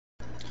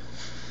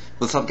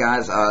What's up,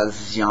 guys?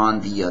 This is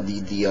Jan, the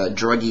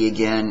druggie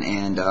again,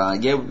 and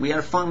yeah, we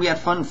had fun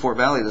in Fort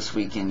Valley this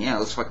weekend. Yeah, it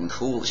was fucking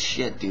cool as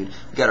shit, dude.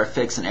 We got our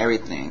fix and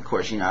everything. Of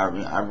course,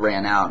 I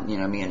ran out, me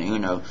and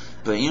Uno,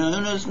 but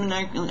Uno's been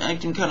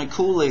acting kind of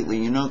cool lately,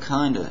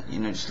 kinda,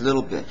 just a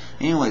little bit.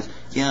 Anyways,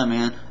 yeah,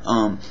 man,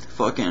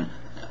 fucking,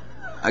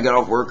 I got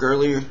off work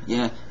earlier,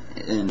 yeah,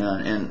 and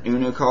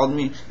Uno called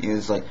me. He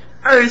was like,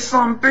 "Hey,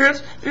 son, bitch,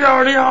 you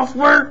already off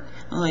work?"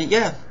 I'm like,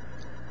 yeah,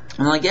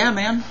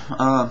 man.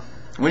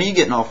 When are you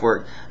getting off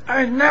work?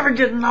 I ain't never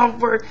getting off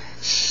work.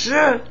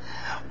 Shit.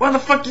 Why the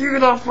fuck you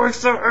get off work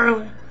so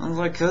early? I was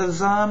like,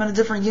 'cause I'm in a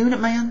different unit,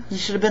 man. You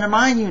should have been in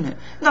my unit.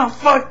 No,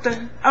 fuck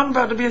that. I'm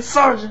about to be a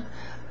sergeant.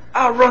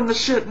 I'll run the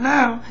shit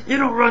now. You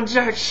don't run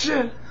jack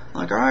shit. I'm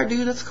like, alright,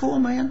 dude, that's cool,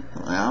 man.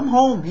 I'm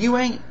home. You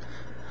ain't.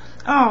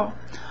 Oh,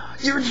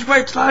 you just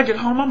wait till I get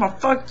home. I'ma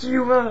fuck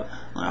you up.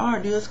 I'm like,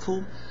 alright, dude, that's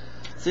cool.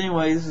 So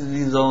anyways,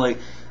 he's all like,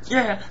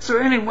 yeah, so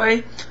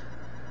anyway,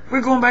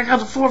 we're going back out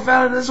to Fort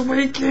Valley this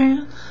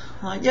weekend.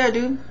 I'm like, yeah,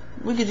 dude,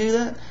 we could do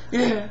that.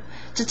 Yeah,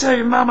 to tell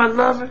your mama I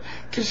love her,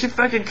 'cause she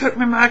fucking cooked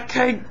me my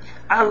cake.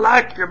 I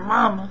like your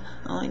mama.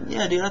 I'm like,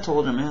 yeah, dude, I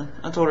told her, man.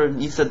 I told her,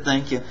 you said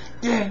thank you.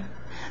 Yeah,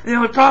 the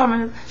only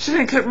problem is, she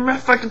didn't cook me my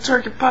fucking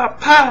turkey pot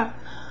pie.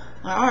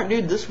 I'm like, alright,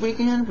 dude, this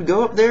weekend, we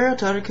go up there, I'll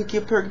tell her to cook you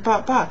a turkey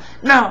pot pie.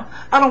 No,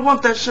 I don't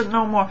want that shit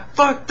no more.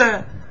 Fuck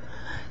that.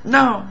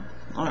 No.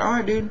 I'm like,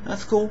 alright, dude,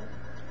 that's cool.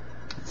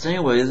 So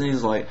anyways, and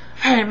he's like,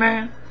 hey,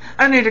 man,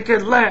 I need a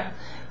good laugh.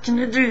 Can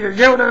you do your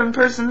Yoda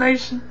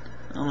impersonation?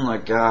 I'm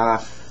like, yeah,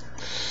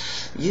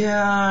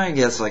 I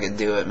guess I could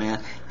do it,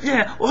 man.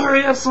 Yeah, well,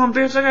 hurry up, son,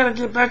 bitch. I gotta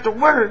get back to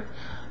work.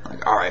 I'm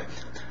like, alright.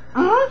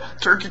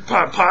 Turkey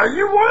pot pie,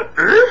 you what?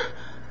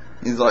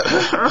 He's like,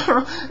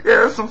 yeah,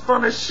 that's some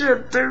funny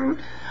shit, dude.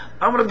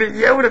 I'm gonna be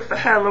Yoda for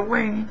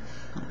Halloween.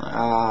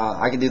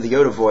 I can do the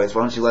Yoda voice.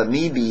 Why don't you let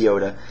me be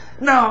Yoda?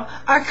 No,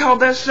 I called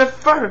that shit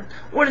first.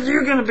 What are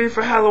you gonna be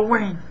for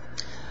Halloween?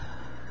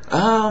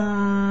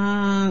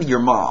 Your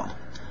mom.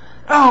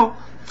 Oh,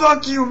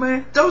 fuck you,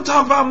 man. Don't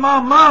talk about my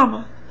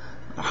mama.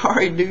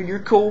 Alright, dude, you're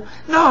cool.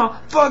 No,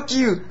 fuck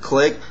you.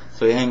 Click.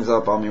 So he hangs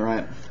up on me,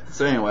 right?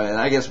 So anyway,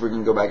 I guess we're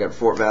gonna go back up to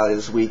Fort Valley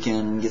this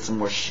weekend and get some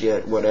more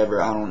shit,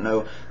 whatever, I don't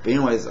know. But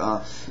anyways,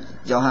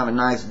 y'all have a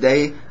nice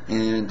day,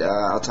 and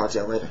I'll talk to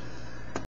y'all later.